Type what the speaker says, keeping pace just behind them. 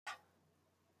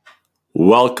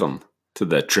Welcome to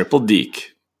the Triple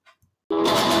Deke.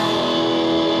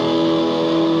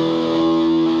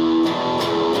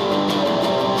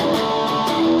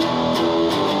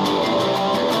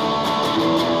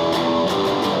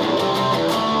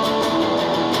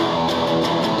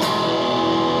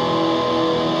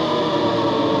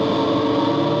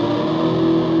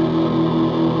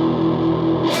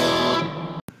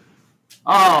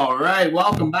 All right,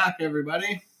 welcome back,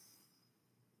 everybody.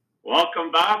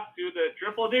 Welcome back to the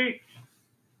Triple D.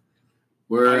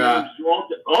 We're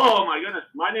Oh my goodness,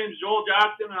 my name's Joel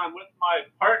Jackson, and I'm with my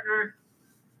partner,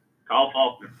 Kyle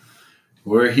Faulkner.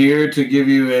 we're here to give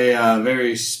you a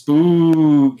very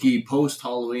spooky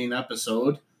post-Halloween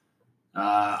episode.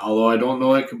 Although I don't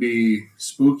know it could be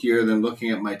spookier than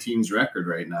looking at my team's record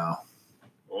right now.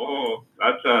 Oh,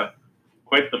 that's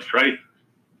quite the fright.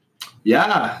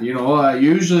 Yeah,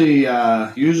 usually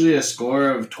a score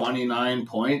of 29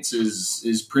 points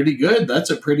is pretty good.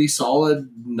 That's a pretty solid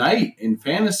night in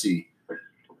fantasy.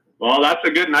 Well, that's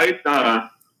a good night,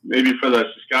 maybe for the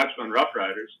Saskatchewan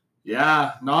Roughriders.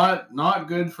 Yeah, not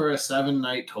good for a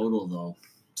 7-night total though.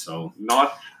 So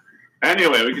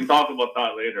Anyway, we can talk about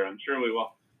that later. I'm sure we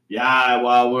will. Yeah,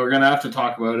 well, we're gonna have to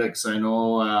talk about it because I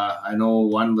know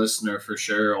one listener for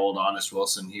sure, old Honest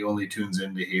Wilson. He only tunes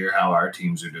in to hear how our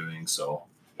teams are doing. So,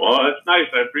 well, it's nice.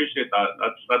 I appreciate that.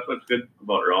 That's what's good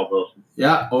about Rob Wilson.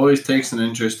 Yeah, always takes an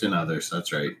interest in others.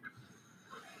 That's right.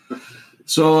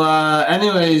 So,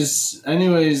 anyways,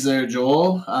 there,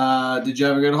 Joel. Did you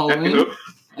have a good Halloween?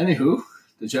 Anywho,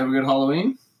 did you have a good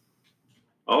Halloween?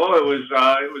 Oh, it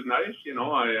was nice.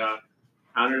 I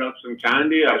handed up some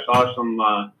candy. I saw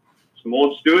some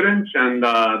old students, and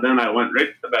then I went right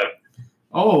to bed.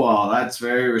 Oh, well, that's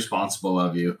very responsible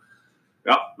of you.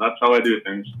 Yeah, that's how I do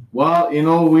things. Well,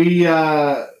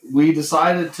 we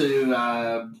decided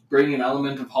to bring an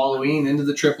element of Halloween into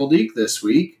the Triple Deke this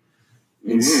week.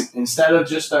 Instead of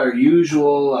just our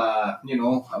usual,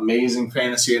 amazing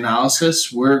fantasy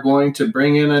analysis, we're going to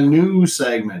bring in a new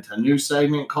segment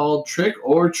called Trick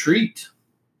or Treat.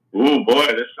 Oh boy,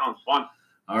 this sounds fun.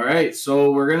 All right,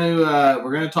 so we're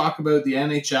gonna talk about the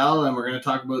NHL, and we're gonna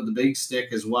talk about the Big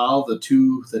Stick as well, the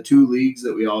two leagues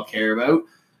that we all care about,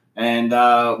 and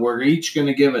we're each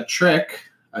gonna give a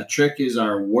trick. A trick is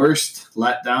our worst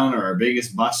letdown or our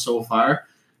biggest bust so far,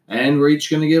 and we're each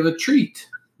gonna give a treat,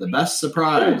 the best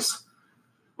surprise.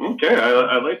 Okay,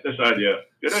 I like this idea.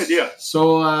 Good idea.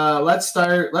 So let's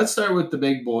start with the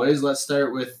big boys. Let's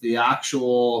start with the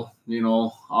actual,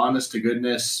 honest to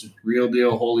goodness, real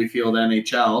deal Holyfield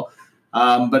NHL.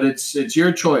 But it's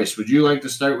your choice. Would you like to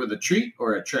start with a treat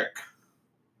or a trick?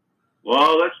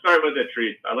 Well, let's start with a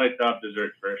treat. I like to have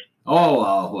dessert first.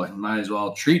 Oh, well, might as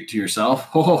well treat to yourself.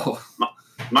 Oh,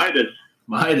 might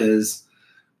is.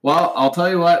 Well, I'll tell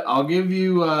you what. I'll give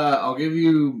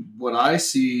you what I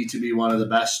see to be one of the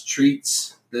best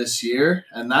treats this year,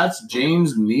 and that's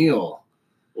James Neal.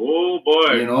 Oh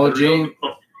boy!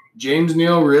 James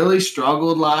Neal really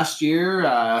struggled last year.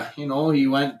 He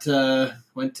went to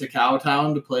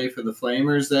Cowtown to play for the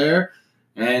Flamers there,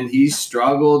 and he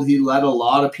struggled. He let a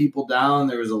lot of people down.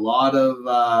 There was a lot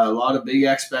of big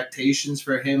expectations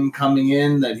for him coming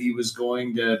in, that he was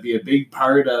going to be a big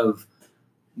part of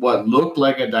what looked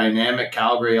like a dynamic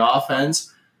Calgary offense.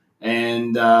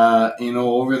 And,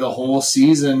 over the whole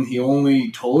season, he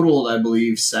only totaled, I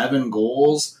believe, 7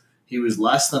 goals. He was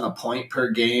less than a point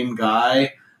per game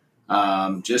guy.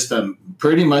 Just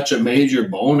pretty much a major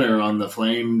boner on the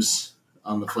Flames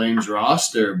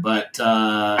roster. But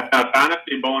a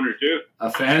fantasy boner too.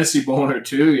 A fantasy boner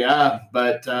too, yeah.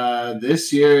 But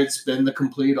this year it's been the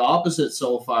complete opposite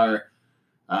so far.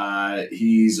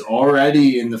 He's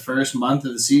already in the first month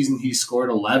of the season, he scored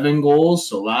 11 goals.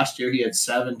 So last year he had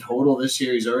 7 total. This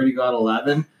year he's already got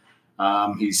 11.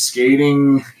 He's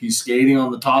skating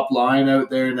on the top line out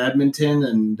there in Edmonton,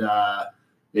 and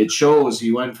it shows.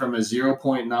 He went from a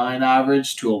 0.9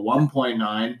 average to a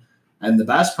 1.9. And the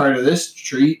best part of this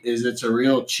treat is it's a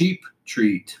real cheap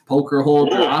treat. Poker Hole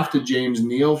drafted James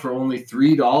Neal for only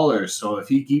 $3. So if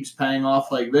he keeps paying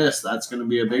off like this, that's going to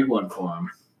be a big one for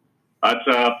him. That's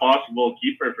a possible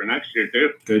keeper for next year,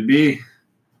 too. Could be.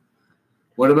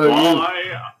 What about you?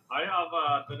 I have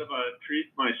a bit of a treat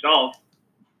myself.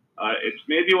 It's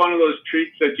maybe one of those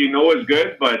treats that is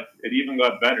good, but it even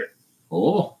got better.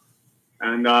 Oh.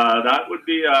 And that would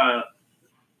be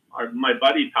my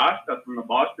buddy Pasta from the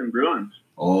Boston Bruins.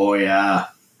 Oh, yeah.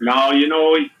 Now, he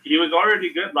was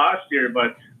already good last year,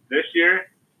 but this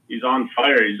year he's on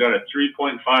fire. He's got a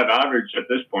 3.5 average at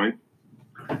this point.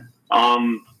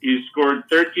 He scored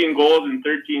 13 goals in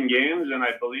 13 games, and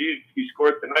I believe he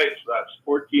scored tonight, so that's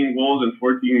 14 goals in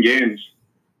 14 games.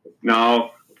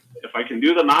 Now, if I can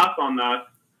do the math on that,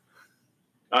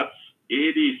 that's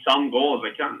 80-some goals.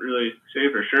 I can't really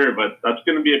say for sure, but that's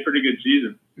going to be a pretty good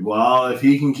season. Well, if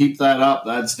he can keep that up,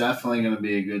 that's definitely going to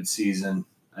be a good season.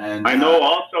 And I know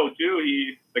also,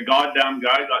 too, the goddamn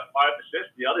guy got 5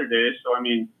 assists the other day. So, I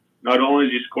mean, not only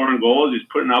is he scoring goals, he's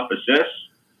putting up assists.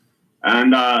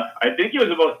 And I think he was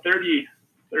about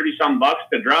 30-some bucks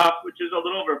to draft, which is a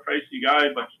little overpricey guy,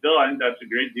 but still, I think that's a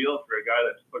great deal for a guy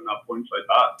that's putting up points like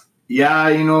that. Yeah,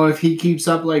 if he keeps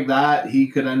up like that, he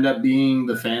could end up being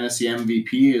the fantasy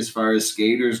MVP as far as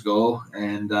skaters go.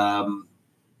 And,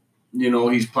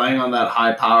 he's playing on that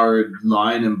high-powered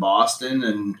line in Boston,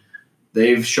 and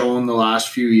they've shown the last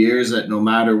few years that no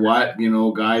matter what,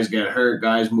 guys get hurt,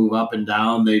 guys move up and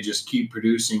down, they just keep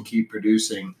producing.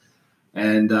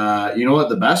 And you know what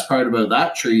the best part about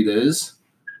that treat is?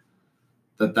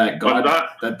 That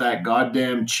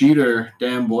goddamn cheater,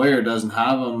 Dan Boyer, doesn't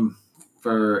have him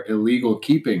for illegal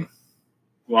keeping.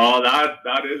 Well, that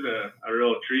is a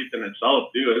real treat in itself,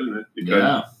 too, isn't it?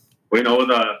 Because we know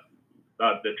the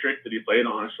trick that he played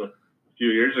on us a few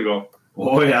years ago.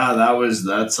 Oh yeah,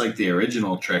 that's like the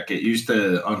original trick. It used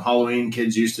to, on Halloween,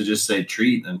 kids used to just say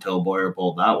treat until Boyer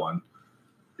pulled that one.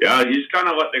 Yeah, he's kind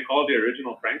of what they call the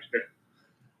original prankster.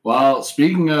 Well,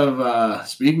 speaking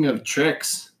of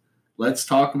tricks, let's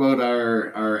talk about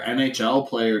our NHL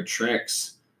player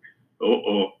tricks.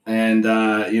 And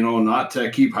not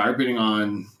to keep harping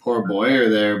on poor Boyer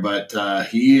there, but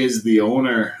he is the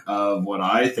owner of what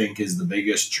I think is the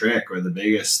biggest trick or the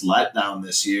biggest letdown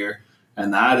this year,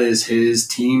 and that is his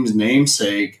team's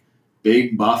namesake,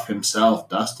 Big Buff himself,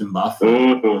 Dustin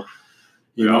Byfuglien.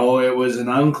 It was an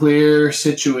unclear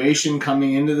situation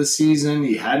coming into the season.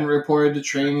 He hadn't reported to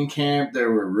training camp.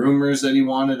 There were rumors that he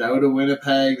wanted out of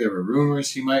Winnipeg. There were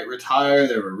rumors he might retire.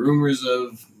 There were rumors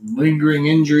of lingering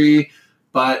injury.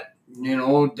 But,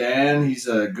 Dan, he's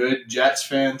a good Jets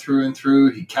fan through and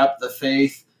through. He kept the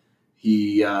faith.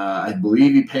 I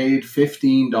believe he paid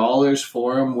 $15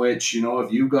 for him, which,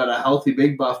 if you've got a healthy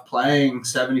Big Buff playing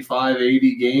 75,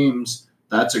 80 games,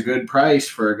 that's a good price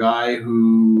for a guy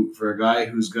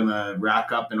who's going to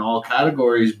rack up in all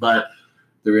categories. But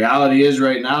the reality is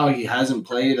right now he hasn't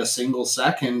played a single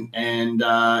second, and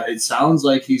it sounds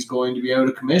like he's going to be out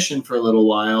of commission for a little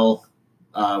while.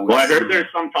 I heard there's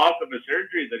some talk of a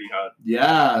surgery that he had.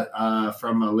 Yeah,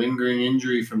 from a lingering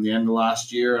injury from the end of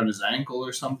last year on his ankle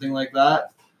or something like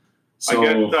that. So,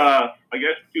 I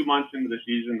guess 2 months into the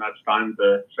season, that's time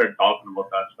to start talking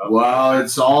about that stuff. Well,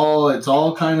 it's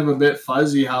all kind of a bit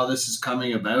fuzzy how this is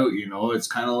coming about. It's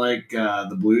kind of like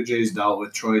the Blue Jays dealt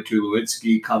with Troy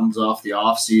Tulowitzki, comes off the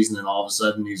off season, and all of a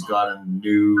sudden he's got a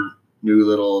new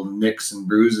little nicks and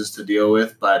bruises to deal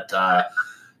with. But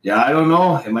yeah, I don't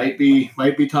know. It might be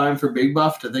time for Big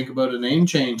Buff to think about a name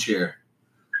change here.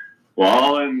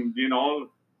 Well, and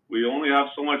we only have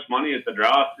so much money at the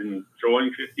draft, and throwing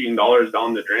 $15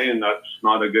 down the drain, that's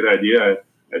not a good idea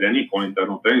at any point, I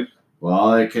don't think.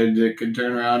 Well, it could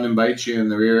turn around and bite you in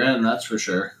the rear end, that's for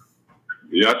sure.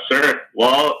 Yes, sir.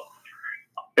 Well,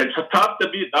 it's tough to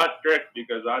beat that trick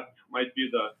because that might be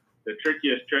the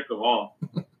trickiest trick of all.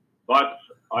 But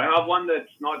I have one that's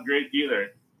not great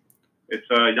either. It's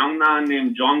a young man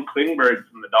named John Klingberg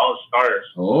from the Dallas Stars.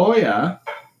 Oh, yeah.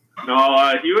 No,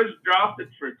 he was drafted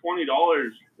for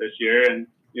 $20 this year, and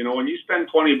when you spend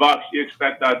 $20, you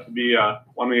expect that to be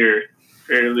one of your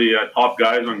fairly top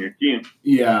guys on your team.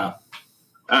 Yeah,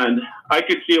 and I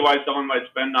could see why someone might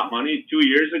spend that money. 2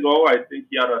 years ago, I think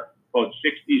he had about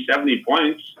 60, 70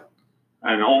 points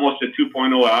and almost a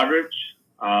 2.0 average.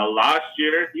 Last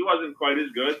year, he wasn't quite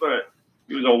as good, but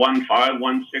he was a 1.5,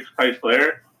 1.6 type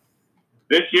player.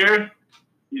 This year,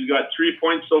 he's got 3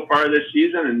 points so far this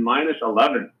season and minus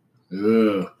 11.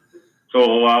 Ugh.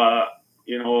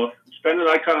 So, spending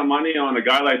that kind of money on a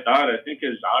guy like that, I think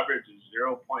his average is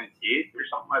 0.8 or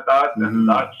something like that. Mm-hmm. And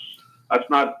that's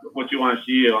not what you want to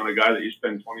see on a guy that you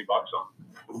spend $20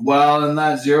 on. Well, and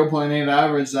that 0.8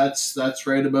 average, that's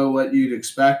right about what you'd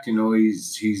expect.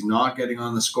 He's not getting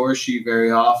on the score sheet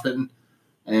very often,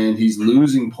 and he's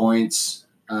losing points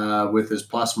with his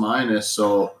plus minus.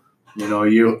 So,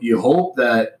 you hope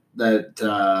that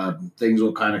things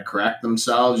will kind of correct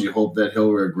themselves. You hope that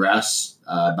he'll regress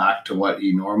back to what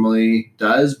he normally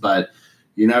does, but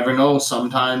you never know.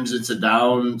 Sometimes it's a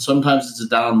down month, sometimes it's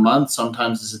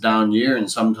a down year,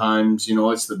 and sometimes,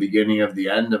 it's the beginning of the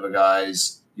end of a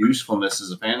guy's usefulness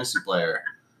as a fantasy player.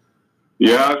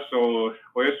 Yeah, so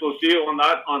I guess we'll see on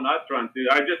that front.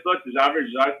 I just looked, his average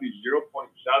is actually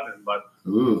 0.7, but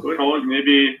who knows,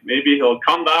 maybe he'll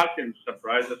come back and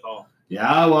surprise us all.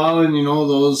 Yeah, well, and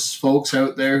those folks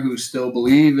out there who still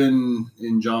believe in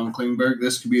John Klingberg,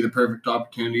 this could be the perfect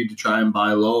opportunity to try and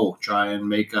buy low, try and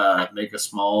make a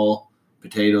small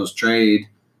potatoes trade,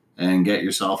 and get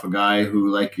yourself a guy who,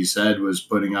 like you said, was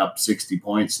putting up 60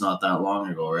 points not that long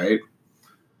ago, right?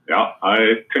 Yeah,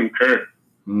 I concur.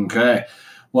 Okay.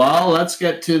 Well, let's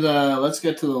get to the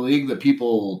league that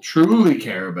people truly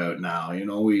care about now.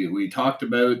 We talked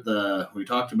about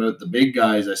the big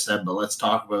guys, I said, but let's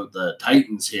talk about the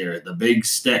Titans here, the big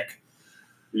stick.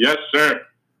 Yes, sir.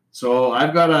 So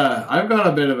I've got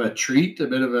a bit of a treat, a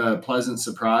bit of a pleasant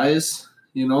surprise.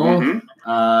 You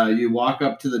walk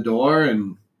up to the door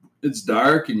and it's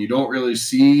dark and you don't really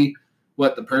see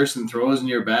what the person throws in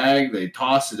your bag. They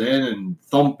toss it in and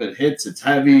thump, it hits, it's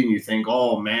heavy, and you think,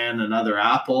 oh man, another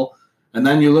apple. And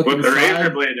then you look with inside. With the razor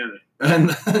blade in it.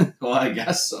 And well, I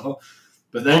guess so.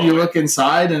 But then you look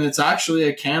inside and it's actually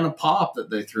a can of pop that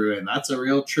they threw in. That's a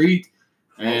real treat.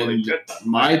 And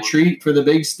my treat for the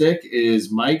big stick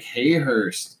is Mike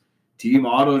Hayhurst, team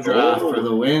auto draft for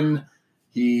the win.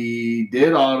 He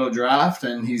did auto draft,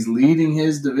 and he's leading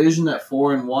his division at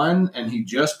 4-1, and he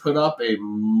just put up a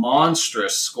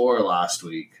monstrous score last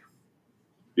week.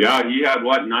 Yeah, he had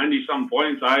 90-some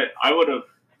points. I would have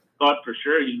thought for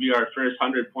sure he'd be our first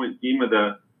 100-point team of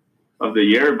the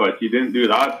year, but he didn't do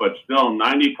that. But still,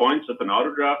 90 points with an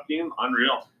auto draft team,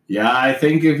 unreal. Yeah, I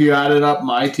think if you added up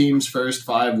my team's first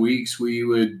 5 weeks, we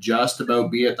would just about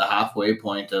be at the halfway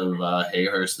point of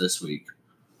Hayhurst this week.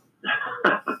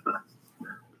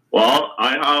 Well,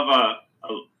 I have a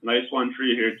nice one for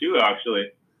you here too,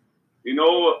 actually.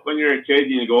 When you're a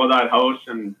kid, you go to that house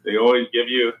and they always give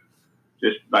you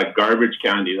just that garbage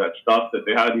candy, that stuff that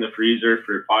they had in the freezer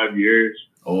for 5 years.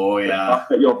 Oh, yeah. Stuff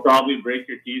that you'll probably break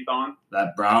your teeth on.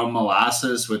 That brown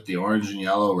molasses with the orange and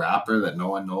yellow wrapper that no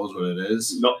one knows what it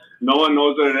is. No one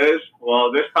knows what it is.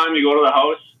 Well, this time you go to the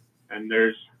house and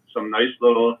there's some nice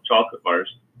little chocolate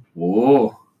bars.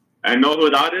 Whoa. And know who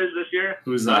that is this year?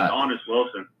 Who's that? That's Honest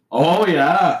Wilson. Oh,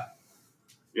 yeah.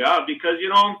 Yeah, because,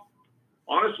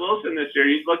 Honest Wilson this year,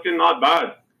 he's looking not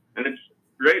bad. And it's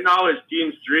right now his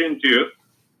team's 3-2.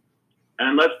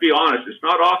 And let's be honest, it's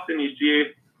not often you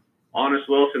see Honest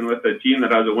Wilson with a team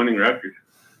that has a winning record.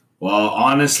 Well,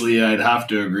 honestly, I'd have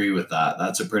to agree with that.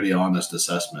 That's a pretty honest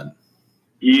assessment.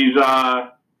 He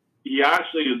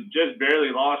actually just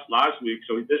barely lost last week,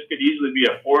 so this could easily be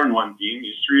a 4-1 team.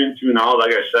 He's 3-2 now,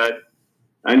 like I said.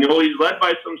 And he's led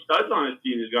by some studs on his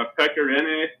team. He's got Pekka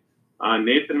Rinne,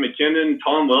 Nathan McKinnon,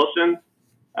 Tom Wilson,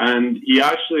 and he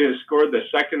actually has scored the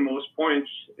second most points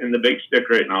in the big stick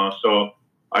right now. So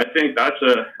I think that's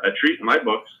a treat in my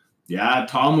books. Yeah,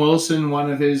 Tom Wilson, one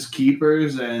of his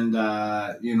keepers, and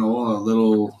a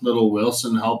little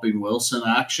Wilson helping Wilson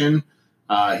action.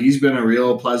 He's been a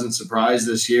real pleasant surprise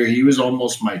this year. He was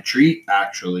almost my treat,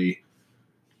 actually,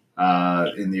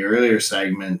 in the earlier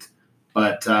segment.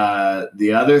 But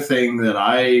the other thing that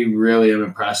I really am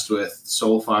impressed with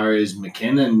so far is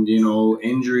McKinnon,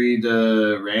 injury to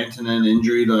Rantanen,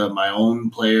 injury to my own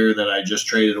player that I just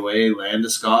traded away,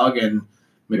 Landeskog, and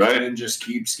McKinnon just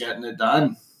keeps getting it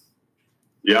done.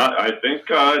 Yeah, I think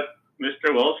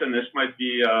Mr. Wilson, this might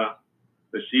be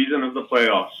the season of the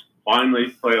playoffs.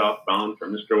 Finally playoff bound for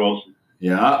Mr. Wilson.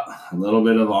 Yeah, a little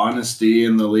bit of honesty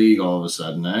in the league all of a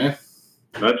sudden, eh?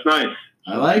 That's nice.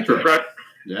 I like it.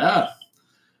 Yeah.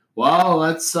 Well,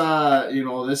 let's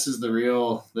this is the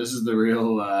real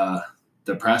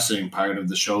depressing part of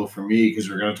the show for me, because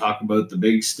we're going to talk about the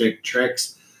big stick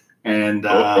tricks, and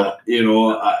I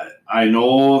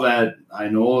know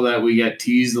that we get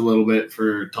teased a little bit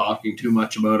for talking too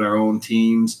much about our own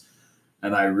teams,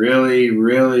 and I really,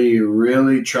 really,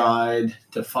 really tried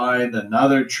to find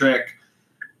another trick,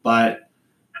 but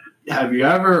have you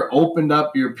ever opened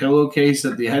up your pillowcase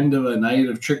at the end of a night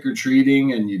of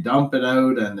trick-or-treating and you dump it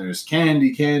out and there's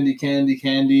candy,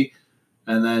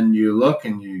 and then you look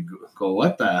and you go,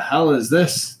 what the hell is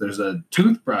this? There's a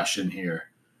toothbrush in here,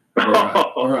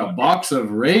 or a box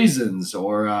of raisins,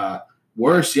 or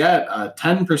worse yet, a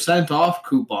 10% off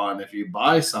coupon if you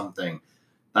buy something.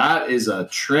 That is a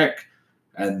trick,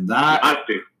 and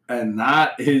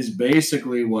that is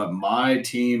basically what my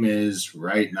team is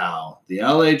right now. The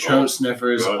LA Trout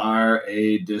Sniffers are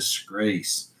a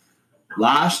disgrace.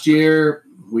 Last year,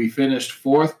 we finished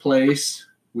 4th place.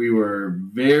 We were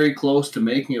very close to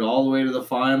making it all the way to the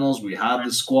finals. We had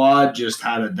the squad, just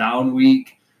had a down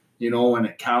week, when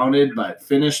it counted, but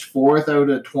finished 4th out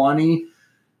of 20.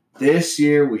 This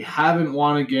year, we haven't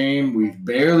won a game. We've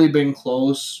barely been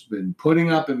close, been putting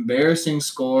up embarrassing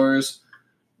scores.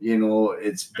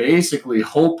 it's basically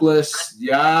hopeless.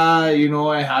 Yeah,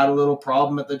 I had a little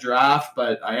problem at the draft,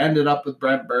 but I ended up with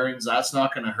Brent Burns. That's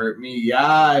not going to hurt me. Yeah,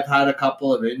 I've had a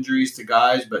couple of injuries to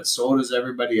guys, but so does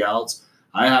everybody else.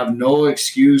 I have no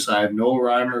excuse. I have no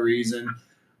rhyme or reason.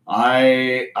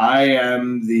 I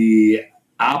am the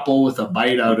apple with a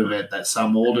bite out of it that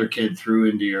some older kid threw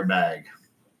into your bag.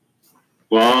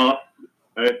 Well,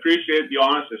 I appreciate the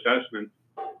honest assessment.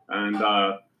 And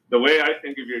the way I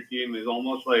think of your team is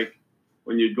almost like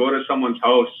when you go to someone's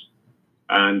house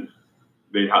and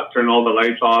they turn all the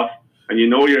lights off and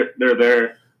they're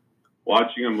there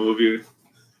watching a movie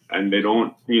and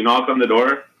you knock on the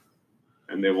door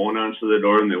and they won't answer the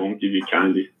door and they won't give you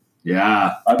candy.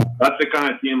 Yeah. That's the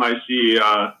kind of team I see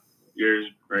yours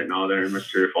right now there,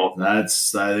 Mr. Fulton. I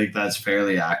think that's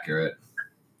fairly accurate.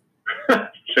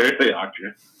 Fairly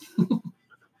accurate.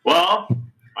 Well,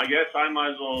 I guess I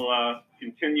might as well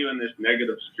continue in this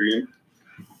negative stream.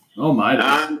 Oh, my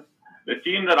God. And the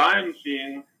team that I'm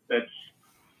seeing that's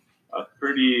a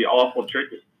pretty awful trick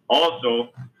also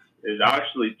is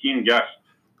actually Team Guest.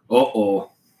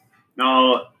 Uh-oh.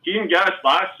 Now, Team Guest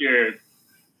last year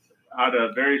had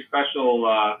a very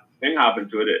special thing happen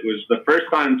to it. It was the first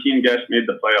time Team Guest made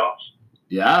the playoffs.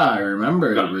 Yeah, I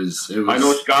remember. It was I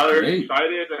know Skyler is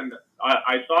excited, and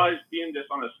I saw his team just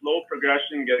on a slow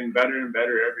progression, getting better and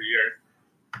better every year.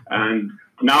 And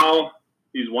now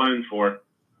he's 1-4.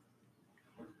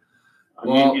 I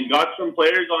mean, he's got some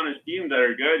players on his team that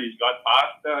are good. He's got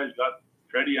Pasta, he's got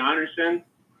Freddie Anderson,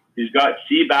 he's got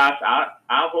Seabass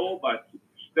Aho, but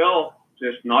still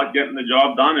just not getting the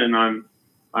job done. And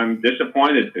I'm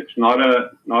disappointed. It's not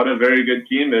a very good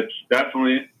team. It's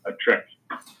definitely a trick.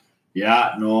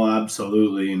 Yeah, no,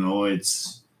 absolutely.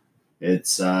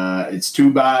 It's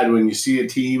too bad when you see a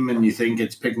team and you think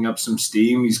it's picking up some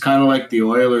steam. He's kind of like the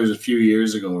Oilers a few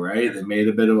years ago, right? They made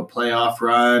a bit of a playoff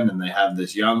run and they have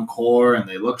this young core and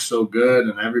they look so good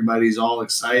and everybody's all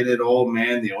excited. Oh,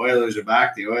 man, the Oilers are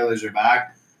back. The Oilers are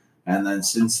back. And then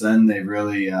since then, they've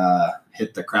really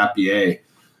hit the crappy A.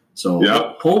 So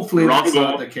hopefully that's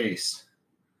not the case.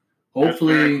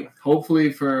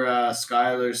 Hopefully for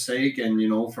Skyler's sake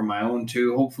and, for my own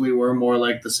too, hopefully we're more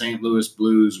like the St. Louis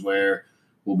Blues where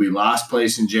we'll be last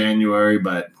place in January,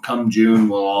 but come June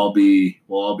we'll all be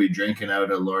drinking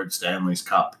out of Lord Stanley's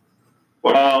Cup.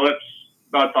 Well, let's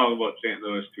not talk about St.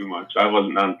 Louis too much. I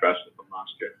wasn't that impressed with them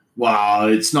last year. Wow,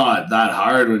 it's not that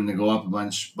hard when they go up a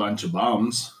bunch of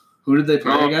bums. Who did they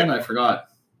play again? I forgot.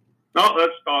 No,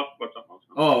 let's talk about something else.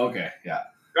 Oh, okay. Yeah.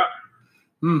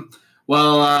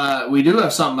 Well, we do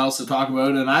have something else to talk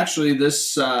about, and actually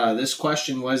this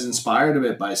question was inspired a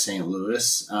bit by St.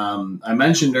 Louis. I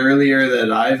mentioned earlier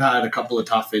that I've had a couple of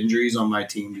tough injuries on my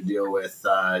team to deal with.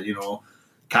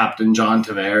 Captain John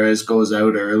Tavares goes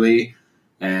out early,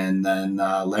 and then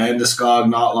Landeskog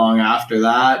not long after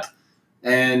that.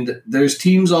 And there's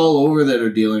teams all over that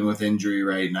are dealing with injury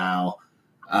right now.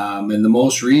 And the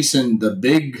most recent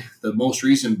big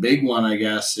one, I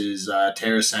guess, is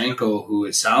Tarasenko, who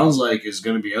it sounds like is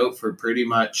going to be out for pretty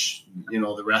much,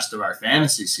 the rest of our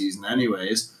fantasy season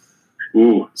anyways.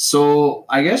 Ooh. So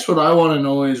I guess what I want to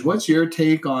know is what's your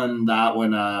take on that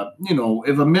when,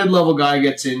 if a mid-level guy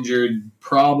gets injured,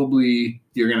 probably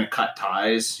you're going to cut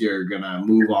ties, you're going to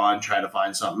move on, try to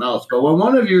find something else. But when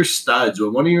one of your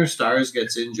stars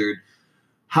gets injured,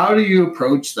 how do you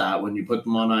approach that when you put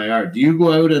them on IR? Do you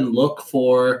go out and look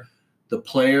for the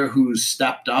player who's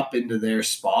stepped up into their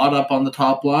spot up on the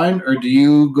top line, or do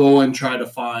you go and try to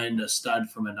find a stud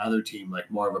from another team, like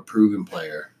more of a proven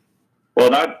player? Well,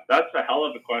 that's a hell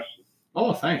of a question.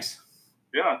 Oh, thanks.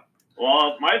 Yeah.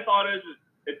 Well, my thought is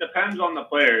it depends on the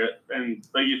player, and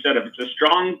like you said, if it's a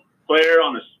strong player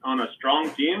on a strong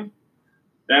team,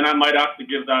 then I might have to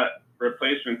give that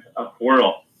replacement a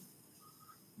whirl.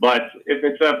 But if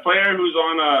it's a player who's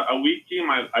on a weak team,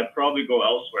 I'd probably go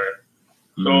elsewhere.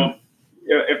 Mm-hmm. So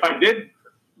if I did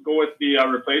go with the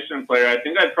replacement player, I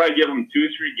think I'd probably give them 2-3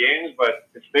 games. But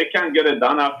if they can't get it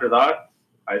done after that,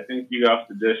 I think you have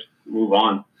to just move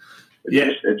on.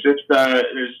 It's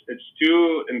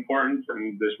too important,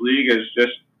 and this league is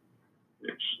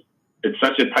it's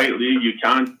such a tight league. You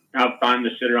can't have time to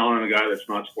sit around on a guy that's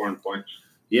not scoring points.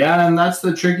 Yeah, and that's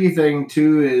the tricky thing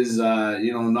too is,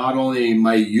 not only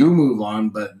might you move on,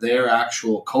 but their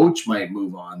actual coach might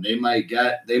move on. They might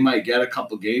get a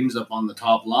couple games up on the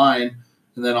top line,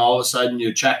 and then all of a sudden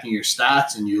you're checking your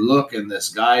stats and you look, and this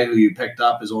guy who you picked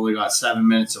up has only got 7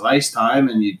 minutes of ice time,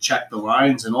 and you check the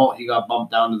lines, and he got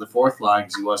bumped down to the fourth line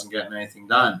because he wasn't getting anything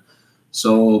done.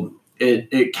 So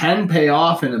it can pay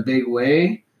off in a big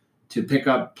way to pick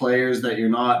up players that you're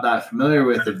not that familiar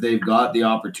with if they've got the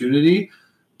opportunity.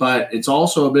 but it's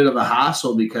also a bit of a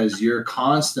hassle because you're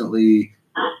constantly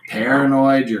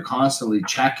paranoid. You're constantly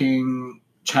checking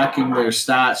their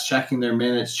stats, checking their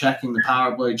minutes, checking the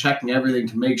power play, checking everything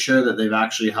to make sure that they've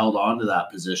actually held on to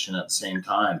that position at the same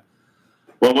time.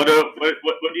 Well, what do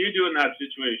you do in that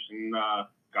situation,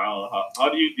 Kyle? How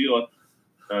do you deal with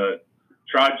a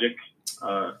tragic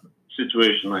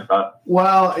situation like that?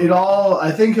 Well,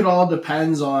 I think it all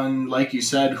depends on, like you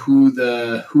said, who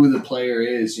the player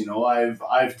is. You know,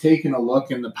 I've taken a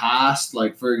look in the past,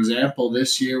 like for example,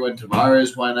 this year when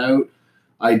Tavares went out,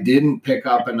 I didn't pick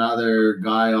up another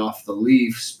guy off the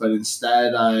Leafs, but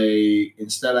instead I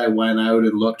went out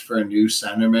and looked for a new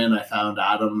centerman. I found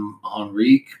Adam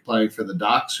Henrique playing for the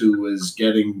Ducks, who was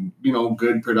getting, you know,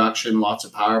 good production, lots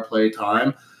of power play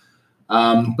time.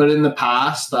 But in the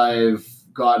past, I've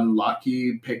gotten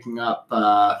lucky picking up,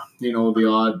 the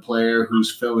odd player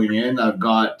who's filling in. I've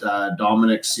got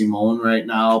Dominic Simone right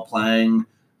now playing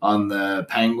on the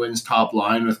Penguins top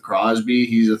line with Crosby.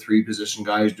 He's a 3-position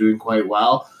guy who's doing quite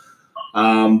well.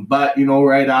 But, you know,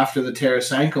 right after the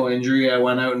Tarasenko injury, I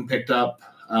went out and picked up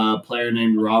a player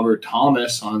named Robert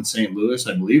Thomas on St. Louis.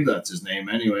 I believe that's his name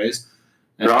anyways.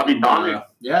 And, Robbie Tommy.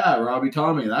 Robbie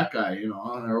Tommy, that guy, you know,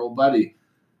 our old buddy.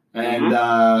 And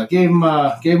gave him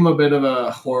a bit of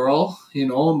a whirl. You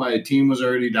know, my team was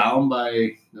already down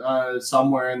by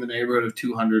somewhere in the neighborhood of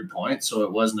 200 points, so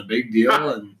it wasn't a big deal.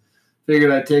 And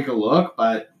figured I'd take a look,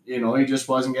 but you know, he just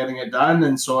wasn't getting it done,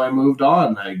 and so I moved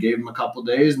on. I gave him a couple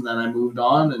days, and then I moved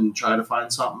on and try to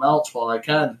find something else while I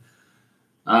can.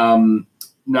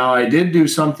 Now I did do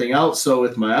something else, so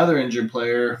with my other injured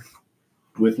player,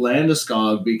 with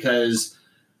Landeskog, because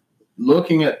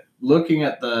looking at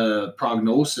the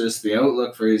prognosis, the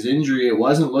outlook for his injury, it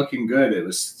wasn't looking good. It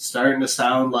was starting to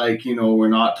sound like, you know, we're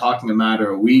not talking a matter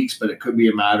of weeks, but it could be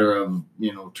a matter of,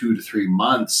 you know, 2 to 3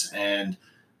 months. And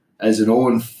as an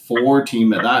 0-4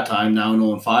 team at that time, now an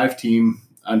 0-5 team,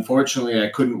 unfortunately, I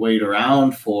couldn't wait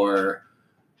around for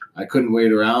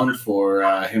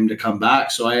him to come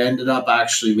back. So I ended up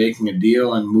actually making a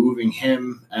deal and moving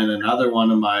him and another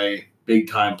one of my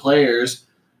big-time players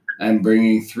and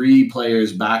bringing 3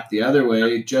 players back the other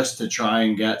way just to try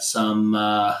and get some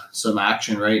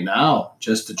action right now,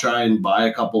 just to try and buy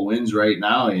a couple wins right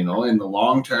now. You know, in the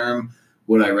long term,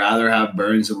 would I rather have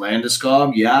Burns and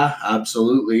Landeskog? Yeah,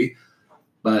 absolutely.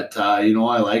 But, you know,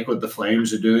 I like what the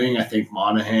Flames are doing. I think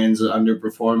Monahan's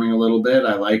underperforming a little bit.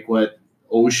 I like what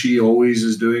Oshie always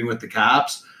is doing with the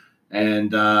Caps.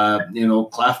 And, you know,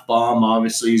 Clefbaum,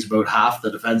 obviously, he's about half the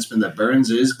defenseman that Burns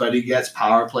is, but he gets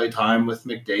power play time with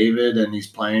McDavid, and he's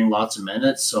playing lots of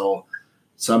minutes. So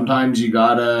sometimes you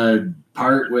got to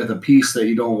part with a piece that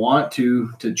you don't want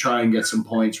to try and get some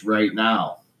points right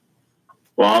now.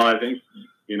 Well, I think,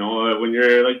 you know, when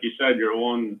you're, like you said, you're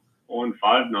 0-5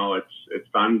 now, it's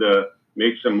time to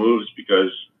make some moves,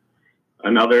 because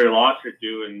another loss or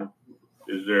two, and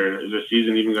is the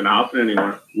season even going to happen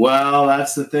anymore? Well,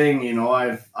 that's the thing. You know,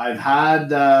 I've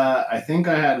had I think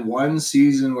I had one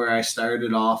season where I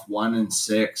started off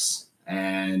 1-6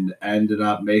 and ended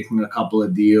up making a couple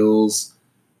of deals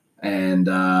and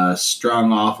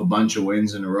strung off a bunch of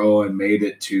wins in a row and made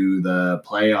it to the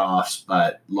playoffs,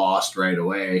 but lost right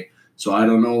away. So I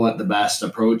don't know what the best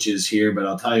approach is here, but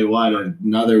I'll tell you what,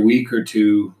 another week or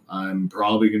two, I'm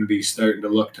probably going to be starting to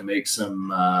look to make some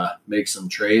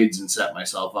trades and set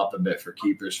myself up a bit for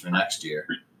keepers for next year.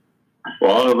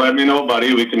 Well, let me know,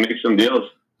 buddy. We can make some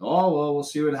deals. Oh, well, we'll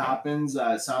see what happens.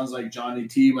 It sounds like Johnny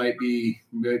T might be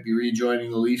rejoining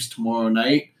the Leafs tomorrow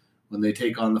night when they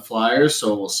take on the Flyers.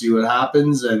 So we'll see what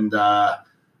happens. And I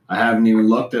haven't even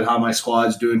looked at how my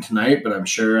squad's doing tonight, but I'm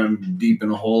sure I'm deep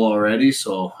in a hole already.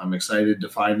 So I'm excited to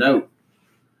find out.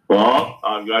 Well,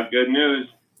 I've got good news.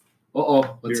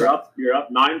 You're up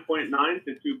 9.9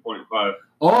 to 2.5.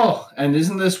 Oh, and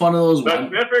isn't this one of those? The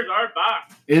Sniffers are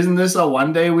back. Isn't this a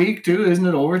 1-day week too? Isn't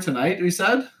it over tonight? We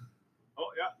said. Oh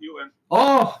yeah, you win.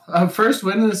 Oh, first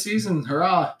win of the season!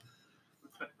 Hurrah!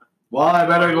 Well, I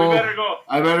better go.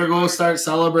 I better go start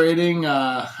celebrating.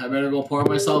 I better go pour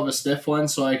myself a stiff one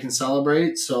so I can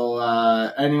celebrate. So,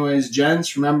 anyways,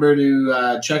 gents, remember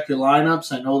to check your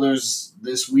lineups. I know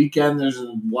this weekend there's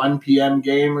a 1 p.m.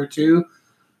 game or two.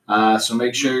 So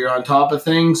make sure you're on top of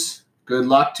things. Good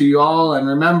luck to you all. And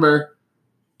remember,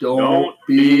 don't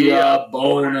be a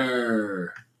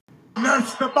boner.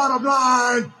 That's the bottom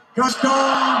line. 'Cause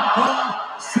Stone Cold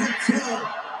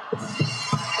Steve